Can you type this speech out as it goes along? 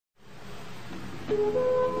Hello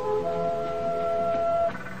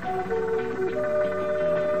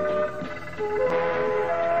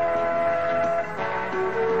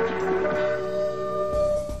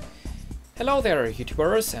there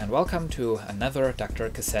YouTubers, and welcome to another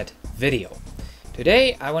DrCassette video.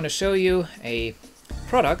 Today I want to show you a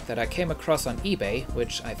product that I came across on eBay,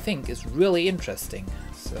 which I think is really interesting,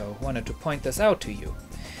 so I wanted to point this out to you.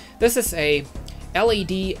 This is a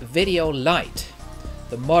LED video light,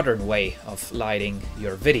 the modern way of lighting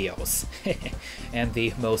your videos, and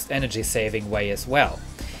the most energy saving way as well.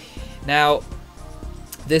 Now,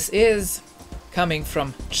 this is coming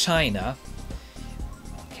from China.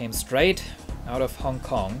 Came straight out of Hong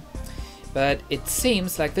Kong, but it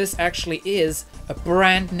seems like this actually is a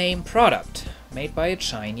brand name product made by a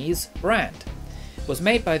Chinese brand. It was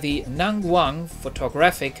made by the Nanguang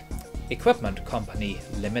Photographic Equipment Company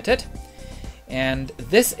Limited, and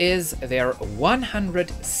this is their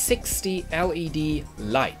 160 LED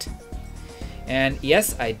light. And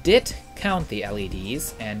yes, I did count the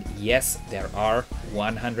LEDs, and yes, there are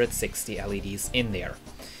 160 LEDs in there.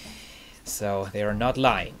 So they are not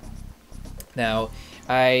lying. Now,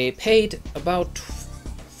 I paid about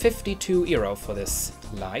 52 euro for this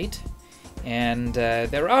light, and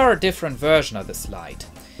there are different versions of this light.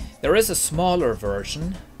 There is a smaller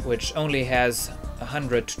version which only has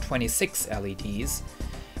 126 LEDs,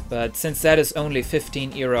 but since that is only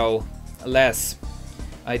 15 euro less,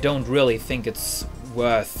 I don't really think it's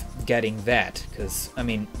worth getting that, because I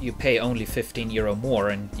mean, you pay only 15 euro more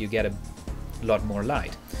and you get a lot more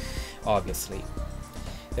light, obviously.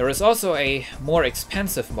 There is also a more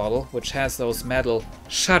expensive model which has those metal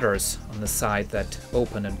shutters on the side that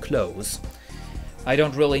open and close. I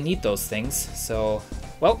don't really need those things, so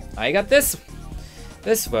well, I got this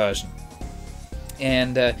version.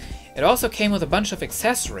 And it also came with a bunch of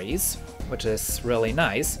accessories, which is really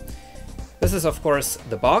nice. This is of course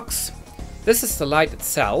the box. This is the light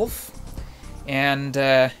itself, and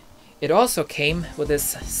it also came with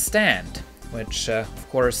this stand, which of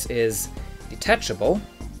course is detachable.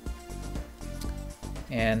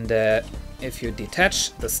 And if you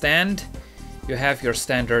detach the stand, you have your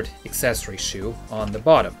standard accessory shoe on the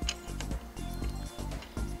bottom.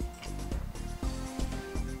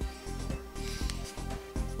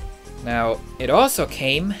 Now, it also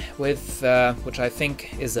came with, which I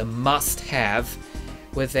think is a must-have,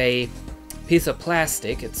 with a piece of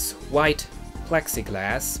plastic. It's white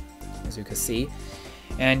plexiglass, as you can see,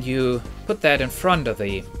 and you put that in front of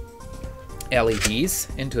the LEDs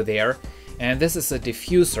into there, and this is a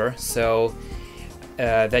diffuser, so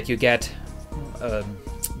that you get a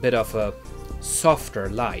bit of a softer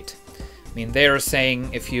light. I mean, they're saying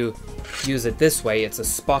if you use it this way, it's a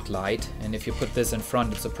spotlight, and if you put this in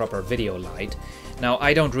front, it's a proper video light. Now,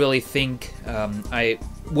 I don't really think, I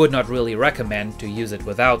would not really recommend to use it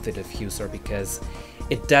without the diffuser, because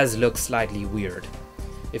it does look slightly weird.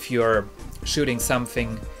 If you're shooting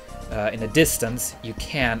something in a distance, you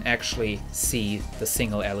can actually see the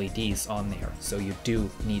single LEDs on there, so you do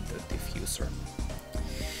need the diffuser.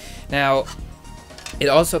 Now, it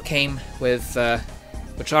also came with,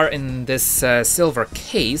 which are in this silver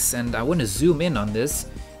case, and I want to zoom in on this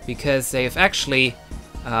because they've actually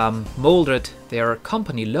molded their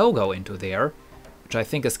company logo into there, which I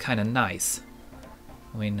think is kind of nice.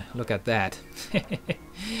 I mean, look at that.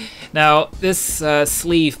 Now, this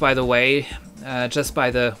sleeve, by the way, just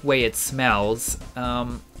by the way it smells,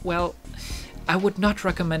 well, I would not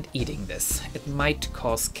recommend eating this. It might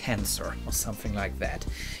cause cancer or something like that.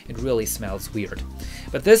 It really smells weird.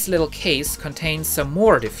 But this little case contains some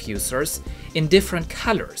more diffusers in different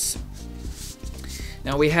colors.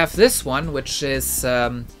 Now we have this one, which is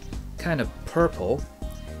kind of purple.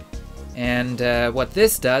 And what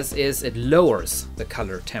this does is it lowers the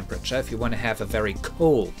color temperature if you want to have a very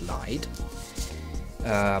cold light.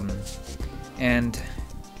 And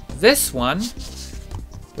this one,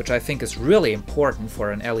 which I think is really important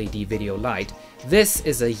for an LED video light, this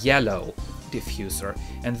is a yellow diffuser,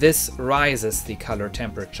 and this rises the color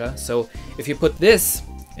temperature. So if you put this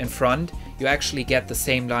in front, you actually get the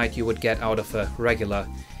same light you would get out of a regular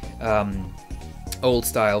old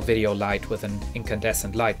style video light with an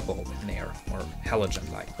incandescent light bulb in there, or halogen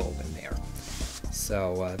light bulb in there.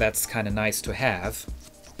 So that's kind of nice to have,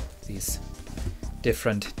 these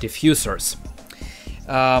different diffusers.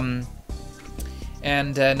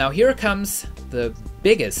 And now here comes the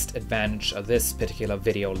biggest advantage of this particular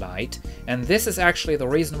video light, and this is actually the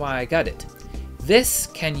reason why I got it. This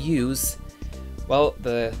can use, well,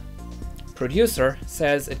 the producer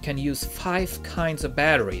says it can use 5 kinds of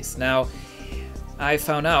batteries. Now, I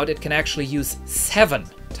found out it can actually use 7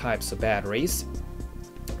 types of batteries,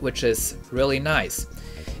 which is really nice.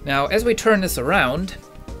 Now, as we turn this around,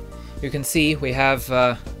 you can see we have,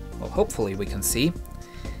 well, hopefully we can see,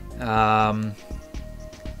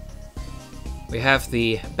 we have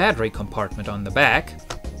the battery compartment on the back.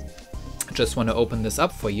 I just want to open this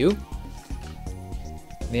up for you.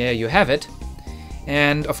 There you have it.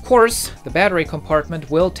 And of course, the battery compartment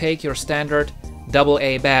will take your standard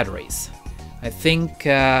AA batteries. I think,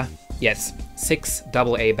 yes, 6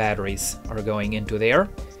 AA batteries are going into there.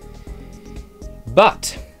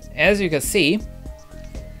 But, as you can see,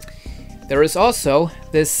 there is also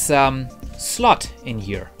this slot in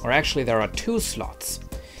here, or actually there are 2 slots.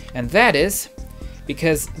 And that is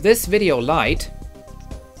because this video light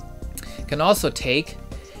can also take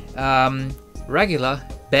regular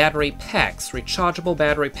battery packs, rechargeable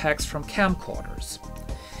battery packs from camcorders.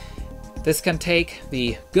 This can take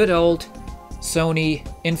the good old Sony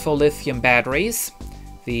InfoLithium batteries,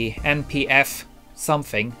 the NPF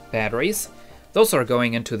something batteries. Those are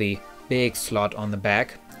going into the big slot on the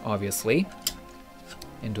back, obviously,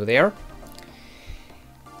 into there.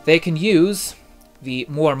 They can use the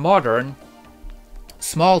more modern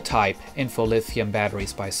small type InfoLithium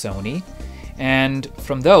batteries by Sony, and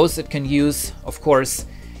from those it can use, of course,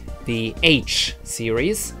 the H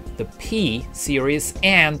series, the P series,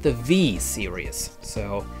 and the V series.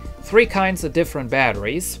 So 3 kinds of different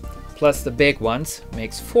batteries, plus the big ones,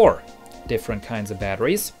 makes 4 different kinds of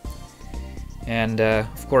batteries. And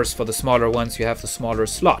of course, for the smaller ones, you have the smaller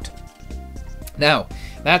slot. Now,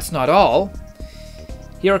 that's not all.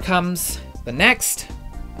 Here comes the next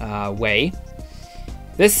way.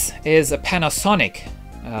 This is a Panasonic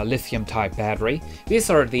lithium type battery.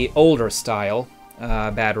 These are the older style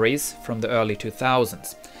batteries from the early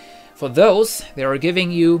 2000s. For those, they are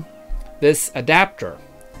giving you this adapter,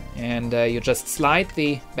 and you just slide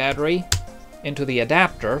the battery into the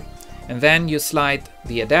adapter, and then you slide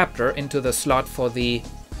the adapter into the slot for the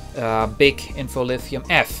big InfoLithium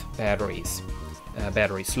F batteries,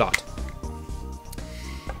 battery slot.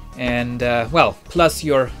 And well, plus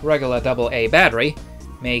your regular AA battery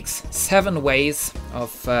makes 7 ways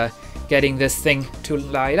of getting this thing to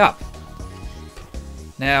light up.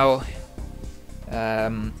 Now,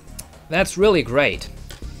 that's really great,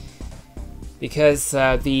 because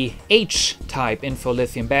the H-type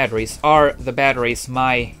InfoLithium batteries are the batteries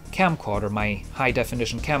my camcorder, my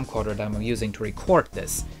high-definition camcorder that I'm using to record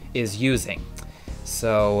this, is using.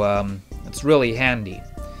 So it's really handy.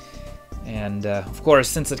 And of course,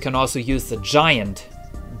 since it can also use the giant,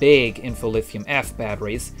 big InfoLithium F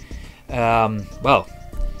batteries, well,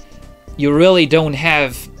 you really don't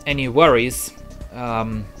have any worries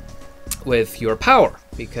with your power,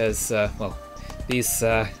 because, well, these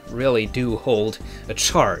really do hold a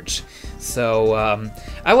charge. So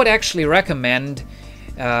I would actually recommend,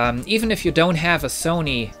 even if you don't have a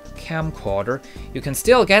Sony camcorder, you can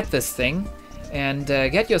still get this thing and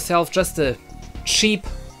get yourself just a cheap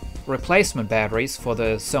replacement batteries for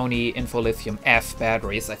the Sony InfoLithium F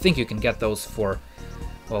batteries. I think you can get those for,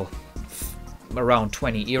 well, around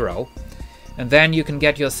 €20. And then you can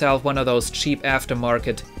get yourself one of those cheap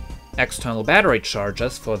aftermarket external battery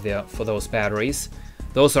chargers for those batteries.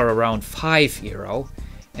 Those are around €5.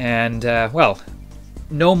 And well,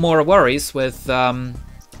 no more worries with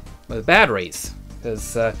batteries,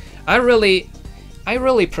 because I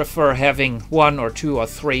really prefer having 1 or 2 or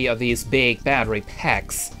 3 of these big battery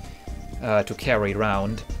packs to carry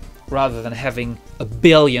around, rather than having a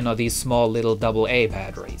billion of these small little AA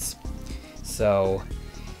batteries. So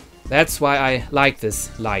that's why I like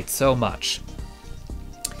this light so much.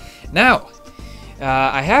 Now,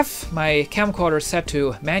 I have my camcorder set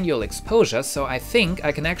to manual exposure, so I think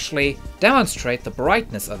I can actually demonstrate the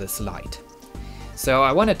brightness of this light. So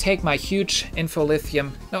I want to take my huge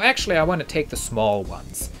InfoLithium, no, actually I want to take the small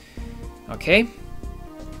ones. Okay,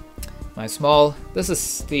 my small, this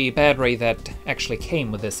is the battery that actually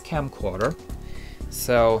came with this camcorder.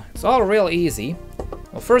 So it's all real easy.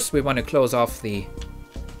 Well, first we want to close off the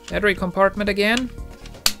battery compartment again.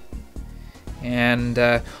 And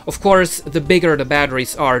of course, the bigger the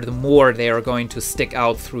batteries are, the more they are going to stick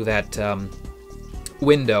out through that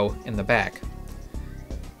window in the back.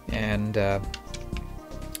 And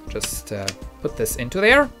just put this into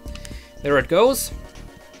there. There it goes.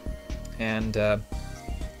 And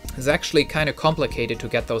it's actually kind of complicated to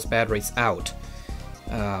get those batteries out.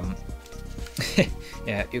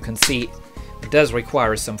 Yeah, you can see it does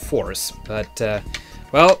require some force, but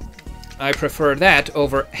well, I prefer that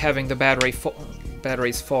over having the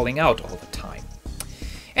batteries falling out all the time.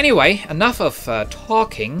 Anyway, enough of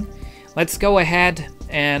talking. Let's go ahead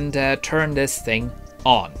and turn this thing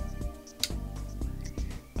on.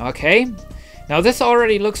 Okay, Now this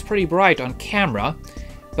already looks pretty bright on camera,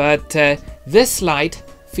 but this light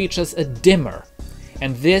features a dimmer,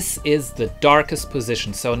 and this is the darkest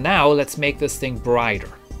position. So now let's make this thing brighter.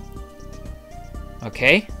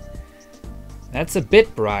 Okay, that's a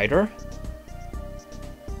bit brighter.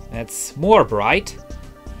 That's more bright,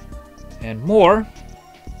 and more,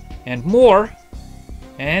 and more,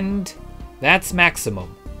 and that's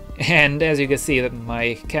maximum. And as you can see, that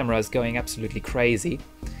my camera is going absolutely crazy.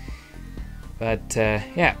 But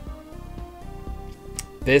yeah,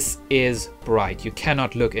 this is bright. You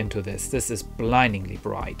cannot look into this. This is blindingly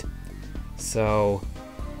bright. So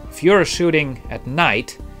if you're shooting at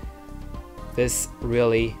night, this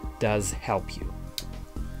really does help you.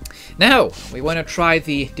 Now we want to try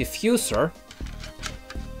the diffuser.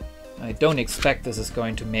 I don't expect this is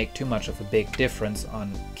going to make too much of a big difference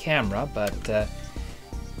on camera, but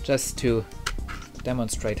just to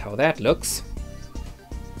demonstrate how that looks,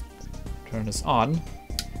 turn this on.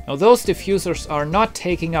 Now those diffusers are not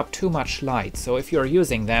taking up too much light, so if you're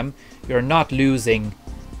using them, you're not losing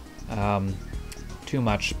too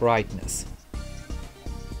much brightness.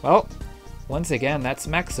 Well, once again, that's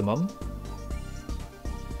maximum.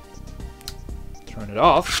 Turn it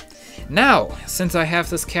off. Now, since I have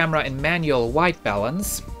this camera in manual white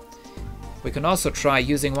balance, we can also try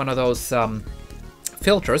using one of those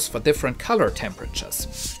filters for different color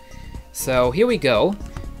temperatures. So here we go.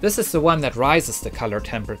 This is the one that rises the color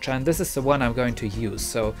temperature, and this is the one I'm going to use.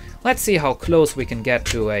 So let's see how close we can get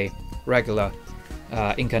to a regular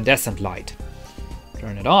incandescent light.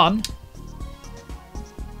 Turn it on.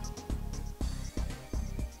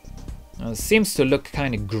 Now, it seems to look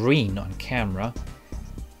kind of green on camera,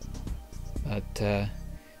 but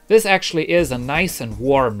this actually is a nice and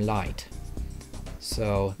warm light.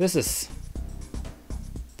 So this is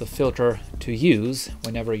the filter to use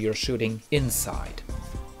whenever you're shooting inside.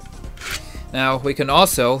 Now we can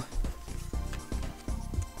also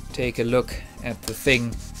take a look at the thing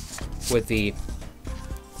with the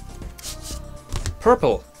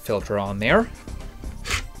purple filter on there.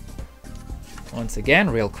 Once again,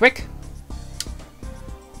 real quick.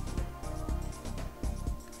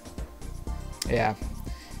 Yeah,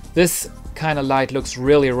 this kind of light looks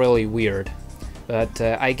really, really weird. But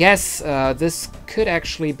I guess this could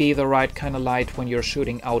actually be the right kind of light when you're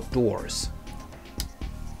shooting outdoors.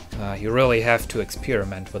 You really have to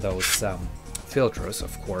experiment with those filters,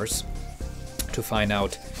 of course, to find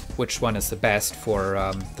out which one is the best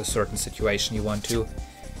for the certain situation you want to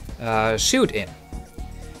shoot in.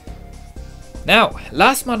 Now,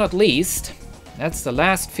 last but not least, that's the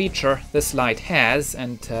last feature this light has,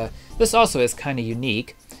 and this also is kind of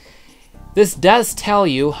unique. This does tell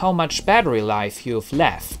you how much battery life you've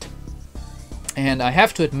left. And I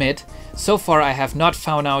have to admit, so far I have not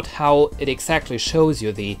found out how it exactly shows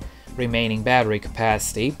you the remaining battery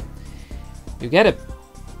capacity. You get a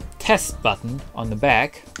test button on the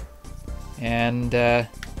back, and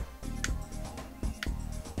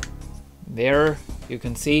there you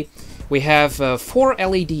can see we have 4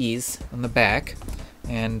 LEDs on the back,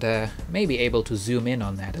 and maybe able to zoom in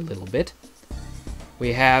on that a little bit.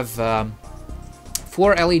 We have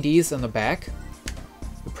 4 LEDs on the back.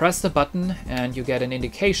 You press the button and you get an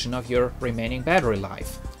indication of your remaining battery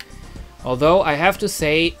life. Although I have to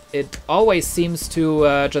say, it always seems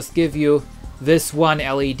to just give you this one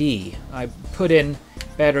LED. I put in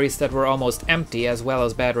batteries that were almost empty, as well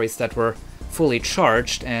as batteries that were fully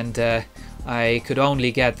charged, and I could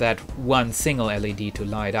only get that one single LED to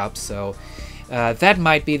light up, so that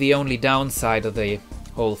might be the only downside of the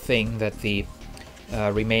whole thing, that the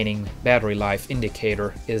remaining battery life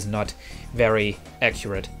indicator is not very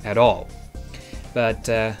accurate at all. But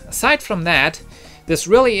aside from that, this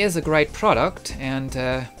really is a great product, and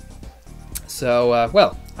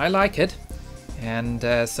well, I like it,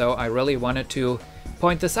 and so I really wanted to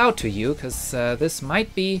point this out to you, because this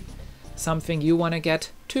might be something you want to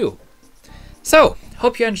get too. So,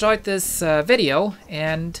 hope you enjoyed this video,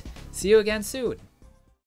 and see you again soon.